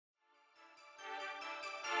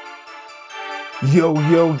Yo,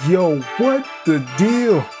 what the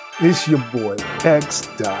deal? It's your boy, X.E.L.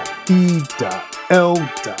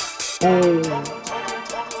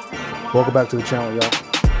 Welcome back to the channel, y'all.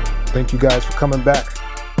 Thank you guys for coming back.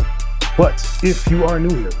 But if you are new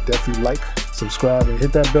here, definitely like, subscribe, and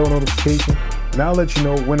hit that bell notification. And I'll let you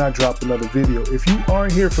know when I drop another video. If you are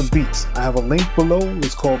here for beats, I have a link below.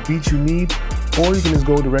 It's called Beats You Need, or you can just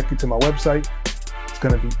go directly to my website. It's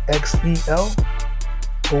going to be xelohh.com.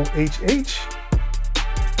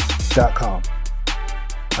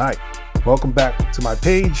 All right, welcome back to my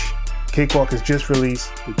page. Cakewalk has just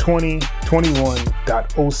released the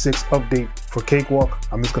 2021.06 update for Cakewalk.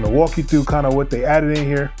 I'm just going to walk you through kind of what they added in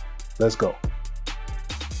here. Let's go.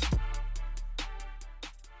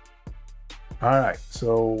 All right,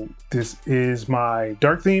 so this is my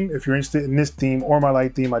dark theme. If you're interested in this theme or my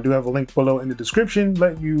light theme, I do have a link below in the description.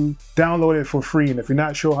 Let you download it for free. And if you're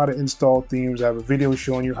not sure how to install themes, I have a video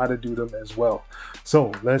showing you how to do them as well.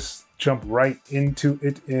 So let's jump right into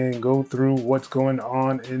it and go through what's going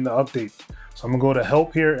on in the update. So I'm gonna go to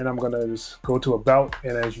help here and I'm gonna just go to about.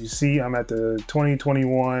 And as you see, I'm at the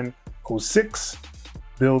 2021.06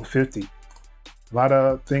 build 50. A lot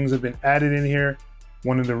of things have been added in here.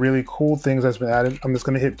 One of the really cool things that's been added, I'm just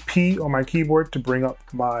gonna hit P on my keyboard to bring up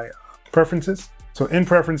my preferences. So in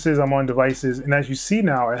preferences, I'm on devices. And as you see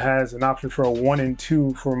now, it has an option for a 1 and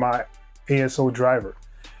 2 for my ASO driver.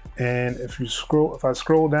 And if I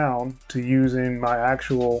scroll down to using my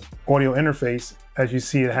actual audio interface, as you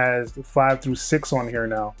see, it has the 5 through 6 on here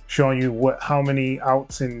now, showing you how many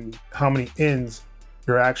outs and how many ins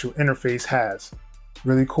your actual interface has.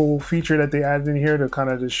 Really cool feature that they added in here to kind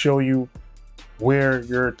of just show you where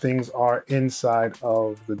your things are inside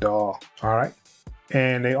of the DAW. All right.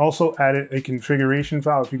 And they also added a configuration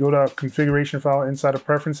file. If you go to a configuration file inside of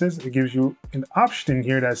preferences, it gives you an option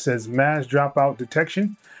here that says mass dropout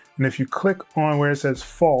detection. And if you click on where it says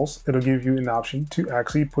false, it'll give you an option to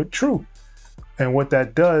actually put true. And what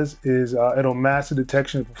that does is it'll mask the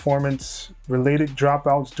detection of performance related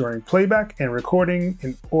dropouts during playback and recording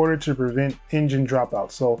in order to prevent engine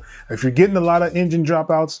dropouts. So if you're getting a lot of engine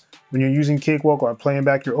dropouts when you're using Cakewalk or playing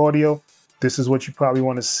back your audio, this is what you probably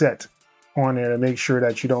want to set on there to make sure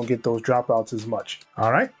that you don't get those dropouts as much.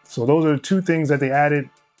 All right, so those are the two things that they added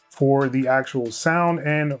for the actual sound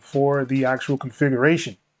and for the actual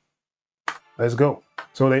configuration. Let's go.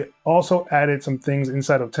 So they also added some things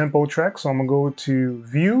inside of tempo track. So I'm gonna go to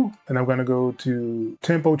view and I'm gonna go to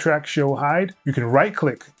tempo track show hide. You can right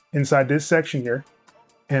click inside this section here.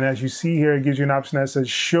 And as you see here, it gives you an option that says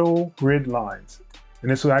show grid lines.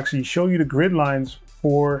 And this will actually show you the grid lines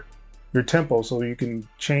for your tempo. So you can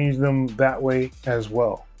change them that way as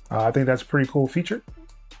well. I think that's a pretty cool feature.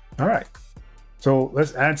 All right, so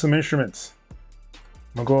let's add some instruments.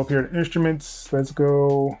 I'm gonna go up here to instruments. Let's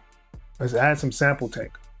add some sample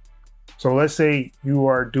tank. So let's say you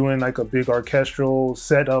are doing like a big orchestral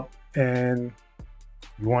setup and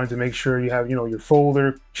you wanted to make sure you have, your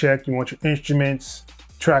folder checked. You want your instruments,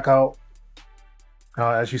 track out.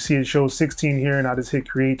 As you see, it shows 16 here, and I just hit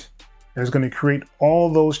create. And it's going to create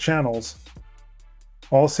all those channels,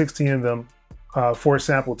 all 16 of them for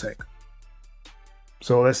sample tank.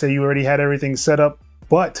 So let's say you already had everything set up,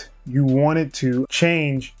 but you wanted to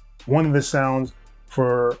change one of the sounds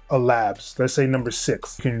for a labs, let's say number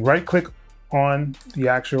 6. You can right click on the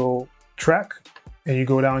actual track and you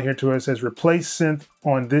go down here to where it says replace synth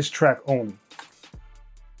on this track only.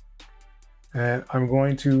 And I'm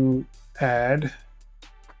going to add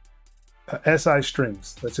SI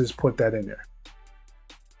strings. Let's just put that in there.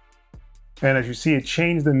 And as you see, it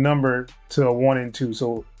changed the number to a 1 and 2.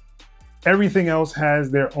 So everything else has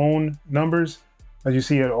their own numbers. As you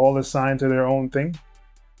see, it all assigned to their own thing.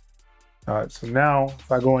 All right, so now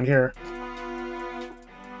if I go in here,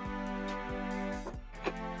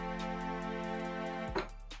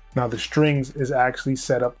 now the strings is actually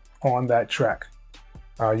set up on that track.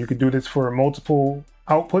 You could do this for multiple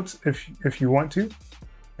outputs if you want to.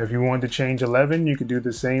 If you want to change 11, you could do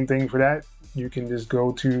the same thing for that. You can just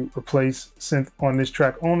go to replace synth on this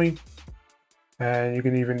track only. And you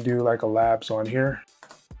can even do like a labs on here.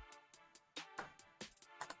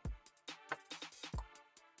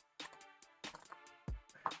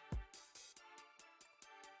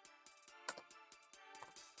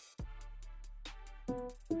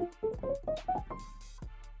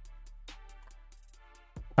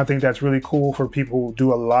 I think that's really cool for people who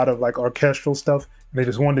do a lot of like orchestral stuff. They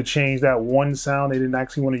just wanted to change that one sound. They didn't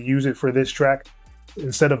actually want to use it for this track.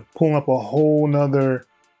 Instead of pulling up a whole nother,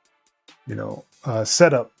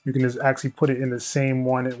 setup, you can just actually put it in the same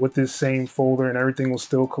one with this same folder and everything will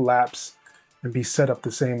still collapse and be set up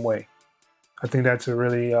the same way. I think that's a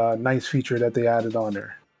really nice feature that they added on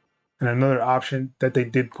there. And another option that they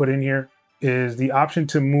did put in here is the option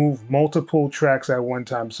to move multiple tracks at one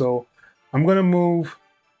time. So I'm going to move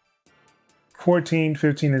 14,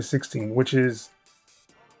 15, and 16, which is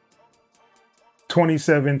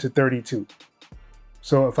 27 to 32.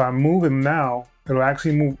 So if I move them now, it'll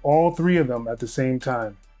actually move all three of them at the same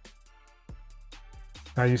time.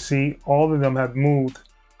 Now you see all of them have moved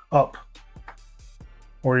up,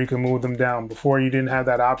 or you can move them down. Before you didn't have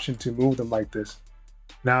that option to move them like this.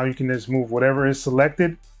 Now you can just move whatever is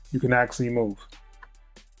selected, you can actually move.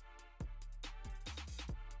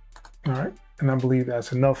 All right, and I believe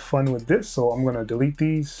that's enough fun with this, so I'm gonna delete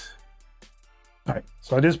these. All right,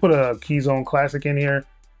 so I just put a Keyzone Classic in here.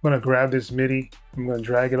 I'm gonna grab this MIDI, I'm gonna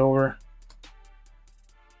drag it over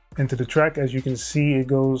into the track. As you can see, it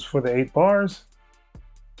goes for the 8 bars.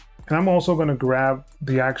 And I'm also gonna grab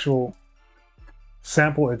the actual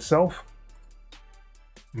sample itself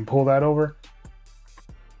and pull that over.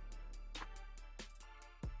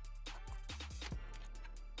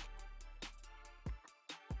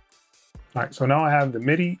 All right, so now I have the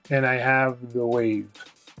MIDI and I have the wave.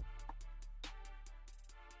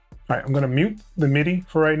 All right, I'm gonna mute the MIDI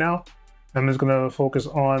for right now. I'm just gonna focus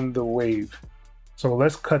on the wave. So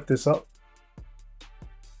let's cut this up.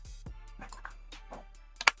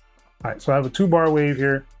 All right, so I have a 2-bar wave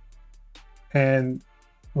here. And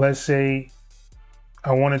let's say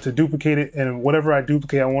I wanted to duplicate it, and whatever I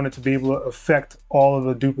duplicate, I want it to be able to affect all of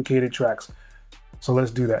the duplicated tracks. So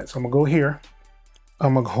let's do that. So I'm gonna go here.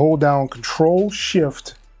 I'm gonna hold down Control,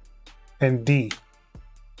 Shift, and D.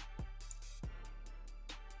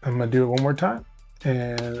 I'm gonna do it one more time,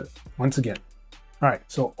 and once again. All right,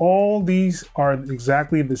 so all these are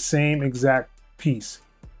exactly the same exact piece.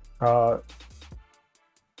 All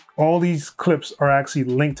these clips are actually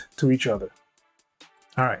linked to each other.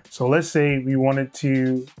 All right, so let's say we wanted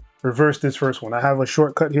to reverse this first one. I have a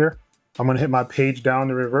shortcut here. I'm gonna hit my page down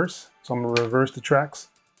to reverse. So I'm gonna reverse the tracks.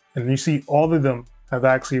 And you see all of them have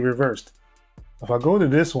actually reversed. If I go to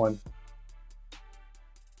this one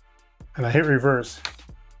and I hit reverse,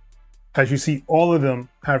 as you see, all of them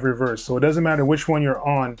have reversed. So it doesn't matter which one you're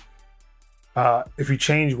on. If you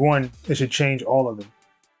change one, it should change all of them.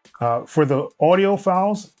 For the audio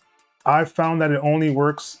files, I found that it only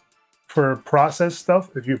works for process stuff.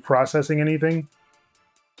 If you're processing anything,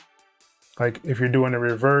 like if you're doing a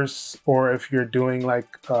reverse or if you're doing like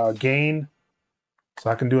gain. So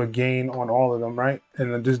I can do a gain on all of them, right?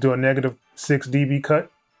 And then just do a -6 dB cut.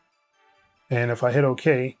 And if I hit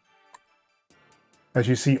OK, as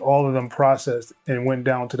you see, all of them processed and went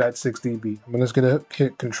down to that 6 dB. I'm just gonna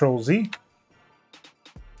hit Control Z.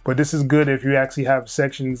 But this is good if you actually have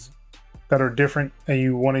sections that are different and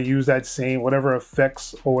you want to use that same, whatever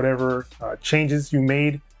effects or whatever changes you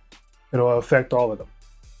made, it'll affect all of them.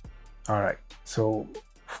 All right, so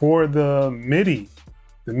for the MIDI,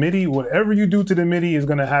 whatever you do to the MIDI is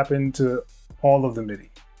gonna happen to all of the MIDI.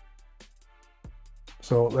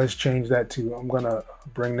 So let's change that to, I'm gonna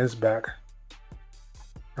bring this back,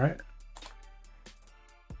 right?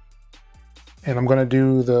 And I'm gonna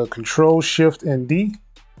do the Control, Shift, and D.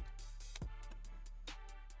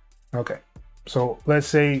 Okay, so let's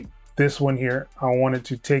say this one here, I wanted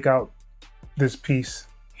to take out this piece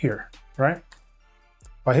here, right?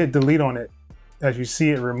 If I hit delete on it, as you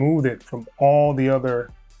see, it removed it from all the other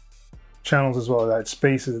channels as well. That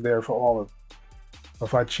space is there for all of them.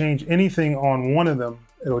 If I change anything on one of them,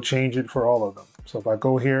 it'll change it for all of them. So if I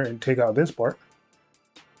go here and take out this part,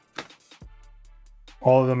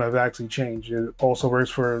 all of them have actually changed. It also works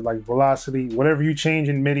for like velocity. Whatever you change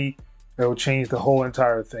in MIDI, it'll change the whole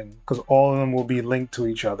entire thing because all of them will be linked to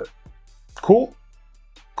each other. Cool?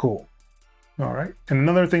 Cool. All right. And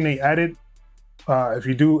another thing they added, if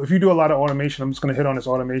you do a lot of automation, I'm just going to hit on this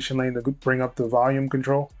automation lane to bring up the volume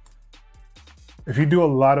control. If you do a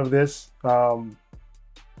lot of this and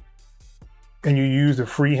you use the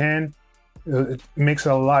freehand, it makes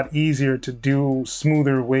it a lot easier to do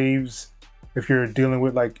smoother waves if you're dealing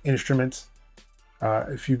with like instruments.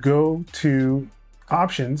 If you go to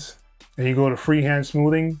options and you go to freehand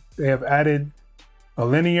smoothing, they have added a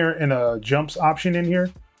linear and a jumps option in here.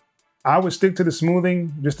 I would stick to the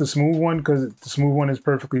smoothing, just the smooth one, because the smooth one is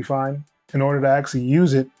perfectly fine. In order to actually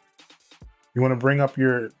use it, you want to bring up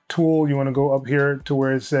your tool. You want to go up here to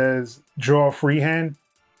where it says draw freehand,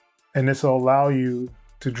 and this will allow you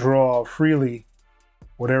to draw freely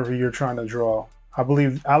whatever you're trying to draw. I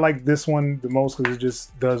believe I like this one the most because it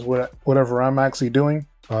just does whatever I'm actually doing.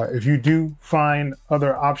 If you do find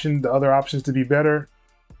the other options to be better,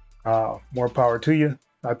 more power to you.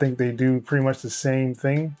 I think they do pretty much the same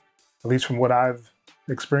thing, at least from what I've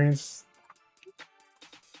experienced.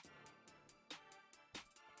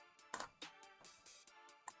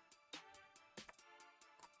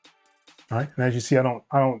 All right, and as you see, I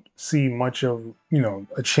don't see much of, you know,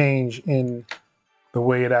 a change in the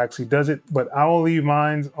way it actually does it, but I will leave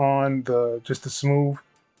mine on just the smooth,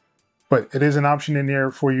 but it is an option in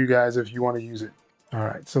there for you guys if you want to use it. All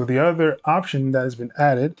right, so the other option that has been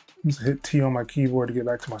added, let's hit T on my keyboard to get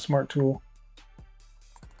back to my smart tool,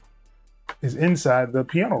 is inside the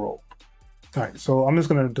piano roll. All right, so I'm just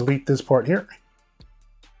going to delete this part here.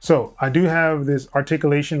 So I do have this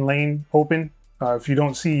articulation lane open. If you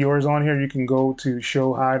don't see yours on here, you can go to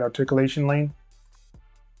show hide articulation lane.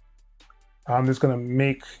 I'm just going to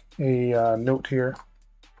make a note here,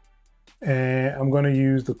 and I'm going to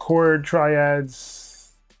use the chord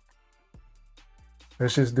triads.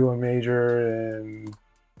 Let's just do a major and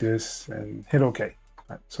this and hit OK. All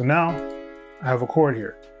right, so now I have a chord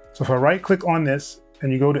here. So if I right click on this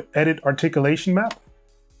and you go to edit articulation map,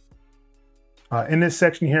 in this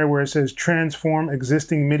section here where it says transform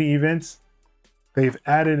existing MIDI events, they've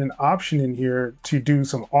added an option in here to do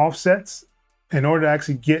some offsets. In order to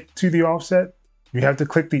actually get to the offset, you have to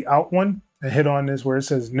click the out one and hit on this where it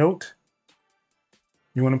says note.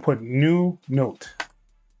 You want to put new note.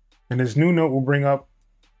 And this new note will bring up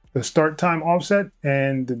the start time offset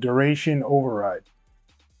and the duration override.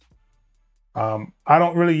 I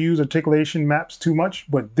don't really use articulation maps too much,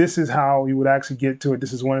 but this is how you would actually get to it.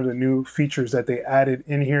 This is one of the new features that they added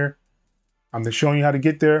in here. I'm just showing you how to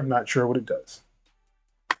get there. I'm not sure what it does.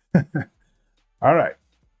 All right,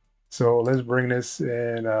 so let's bring this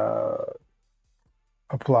and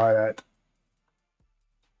apply that.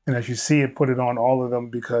 And as you see, it put it on all of them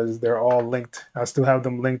because they're all linked. I still have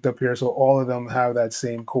them linked up here, so all of them have that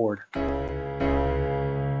same chord.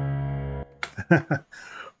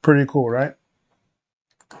 Pretty cool, right?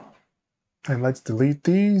 And let's delete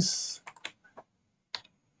these.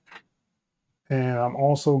 And I'm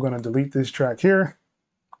also going to delete this track here.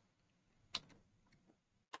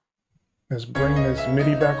 Let's bring this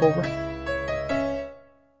MIDI back over.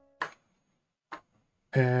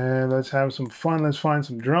 And let's have some fun. Let's find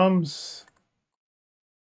some drums.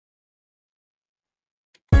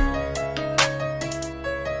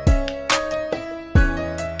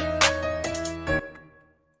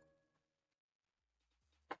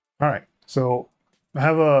 All right, so I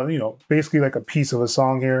have a, basically like a piece of a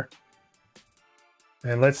song here.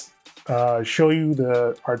 And let's show you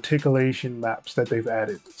the articulation maps that they've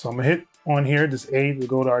added. So I'm gonna hit on here, this A, we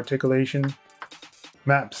go to articulation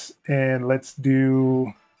maps, and let's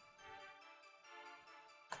do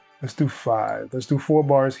 5. Let's do 4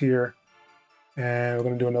 bars here. And we're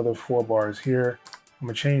gonna do another 4 bars here. I'm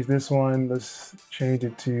gonna change this one. Let's change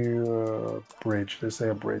it to a bridge. Let's say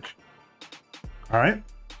a bridge. All right.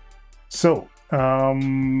 So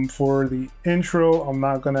for the intro, I'm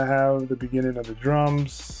not gonna have the beginning of the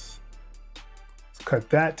drums. Let's cut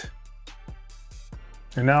that.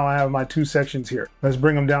 And now I have my 2 sections here. Let's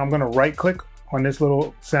bring them down. I'm gonna right click on this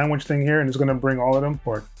little sandwich thing here, and it's gonna bring all of them.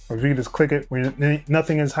 Or if you just click it, when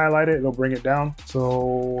nothing is highlighted, it'll bring it down. So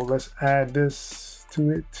let's add this to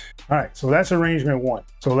it. All right, so that's arrangement 1.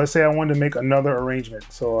 So let's say I wanted to make another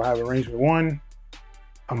arrangement. So I have arrangement 1.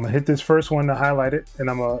 I'm gonna hit this first one to highlight it, and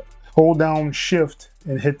I'm gonna hold down shift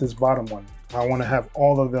and hit this bottom one. I want to have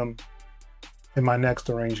all of them in my next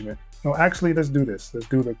arrangement. No, actually, let's do this. Let's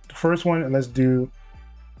do the first one and let's do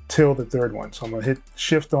till the 3rd one. So I'm going to hit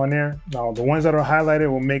shift on there. Now the ones that are highlighted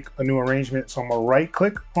will make a new arrangement. So I'm going to right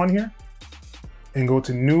click on here and go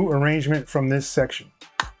to new arrangement from this section,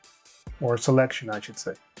 or selection, I should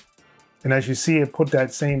say. And as you see, it put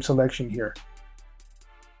that same selection here.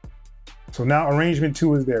 So now arrangement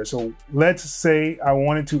 2 is there. So let's say I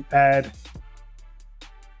wanted to add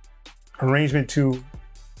arrangement 2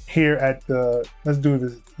 here at the, let's do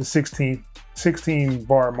the 16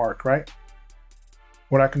 bar mark, right?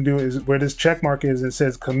 What I can do is where this check mark is, it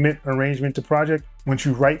says commit arrangement to project. Once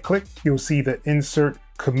you right click, you'll see the insert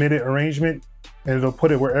committed arrangement, and it'll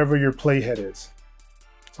put it wherever your playhead is.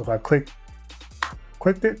 So if I clicked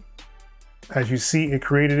it, as you see, it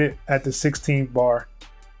created it at the 16th bar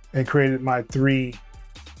and created my 3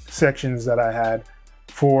 sections that I had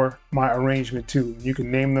for my arrangement 2. You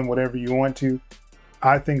can name them whatever you want to.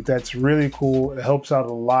 I think that's really cool. It helps out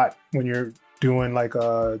a lot when you're doing like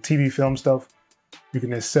TV film stuff. You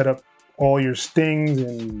can just set up all your stings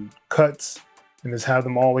and cuts and just have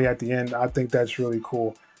them all the way at the end. I think that's really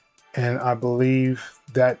cool. And I believe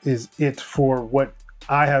that is it for what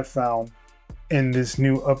I have found in this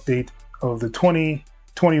new update of the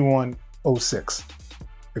 2021.06.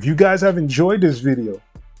 If you guys have enjoyed this video,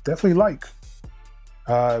 definitely like.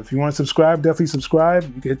 If you want to subscribe, definitely subscribe.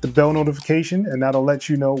 You can hit the bell notification, and that'll let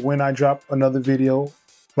you know when I drop another video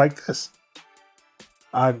like this.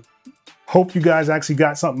 I Hope you guys actually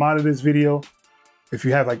got something out of this video. If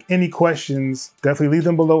you have like any questions, definitely leave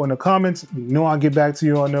them below in the comments. You know I'll get back to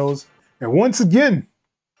you on those. And once again,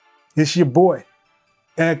 it's your boy,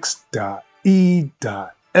 X.E.L.O.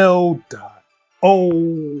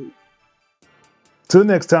 Till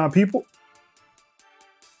next time, people.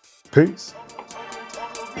 Peace.